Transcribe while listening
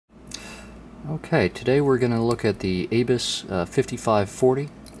Okay, today we're going to look at the Abus 5540.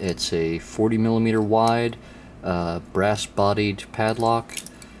 It's a 40mm wide, brass-bodied padlock,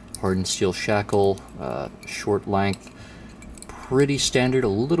 hardened steel shackle, short length, pretty standard, a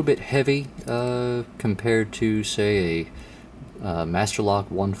little bit heavy compared to, say, a Master Lock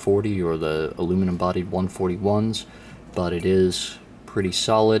 140 or the aluminum-bodied 141s, but it is pretty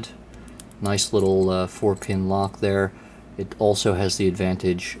solid. Nice little 4-pin lock there. It also has the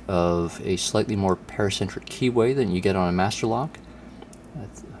advantage of a slightly more paracentric keyway than you get on a Master Lock.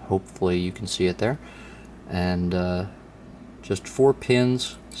 Hopefully you can see it there. And just 4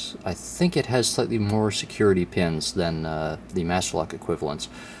 pins. I think it has slightly more security pins than the Master Lock equivalents.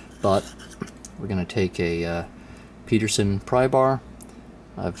 But we're going to take a Peterson pry bar.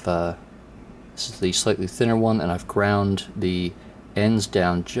 This is the slightly thinner one, and I've ground the ends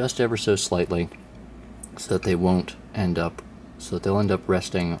down just ever so slightly so that they'll end up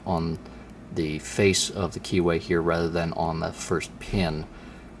resting on the face of the keyway here rather than on the first pin,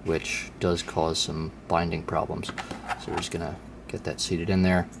 which does cause some binding problems. So we're just gonna get that seated in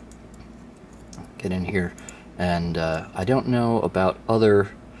there, get in here, and I don't know about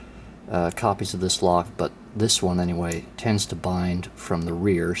other copies of this lock, but this one anyway tends to bind from the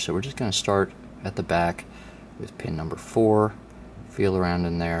rear, so we're just gonna start at the back with pin number 4, feel around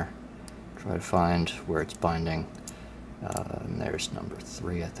in there, try to find where it's binding. And there's number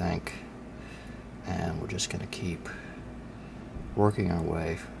 3, I think. And we're just going to keep working our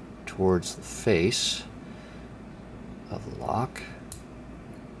way towards the face of the lock.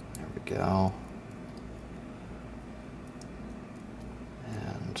 There we go.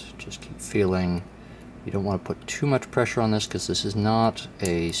 And just keep feeling. You don't want to put too much pressure on this because this is not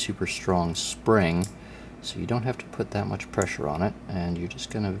a super strong spring, so you don't have to put that much pressure on it, and you're just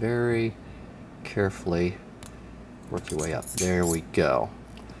going to very carefully work your way up. There we go.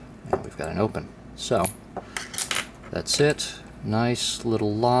 And we've got an open. So that's it. Nice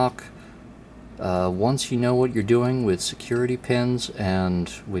little lock. Once you know what you're doing with security pins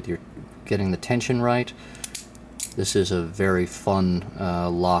and with your getting the tension right, this is a very fun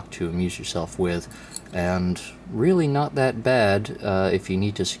lock to amuse yourself with, and really not that bad if you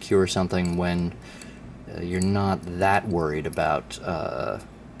need to secure something when you're not that worried about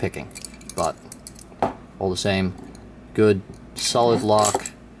picking. But all the same, good, solid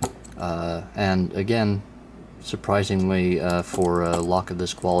lock, and again, surprisingly for a lock of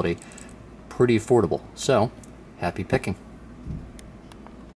this quality, pretty affordable. So, happy picking.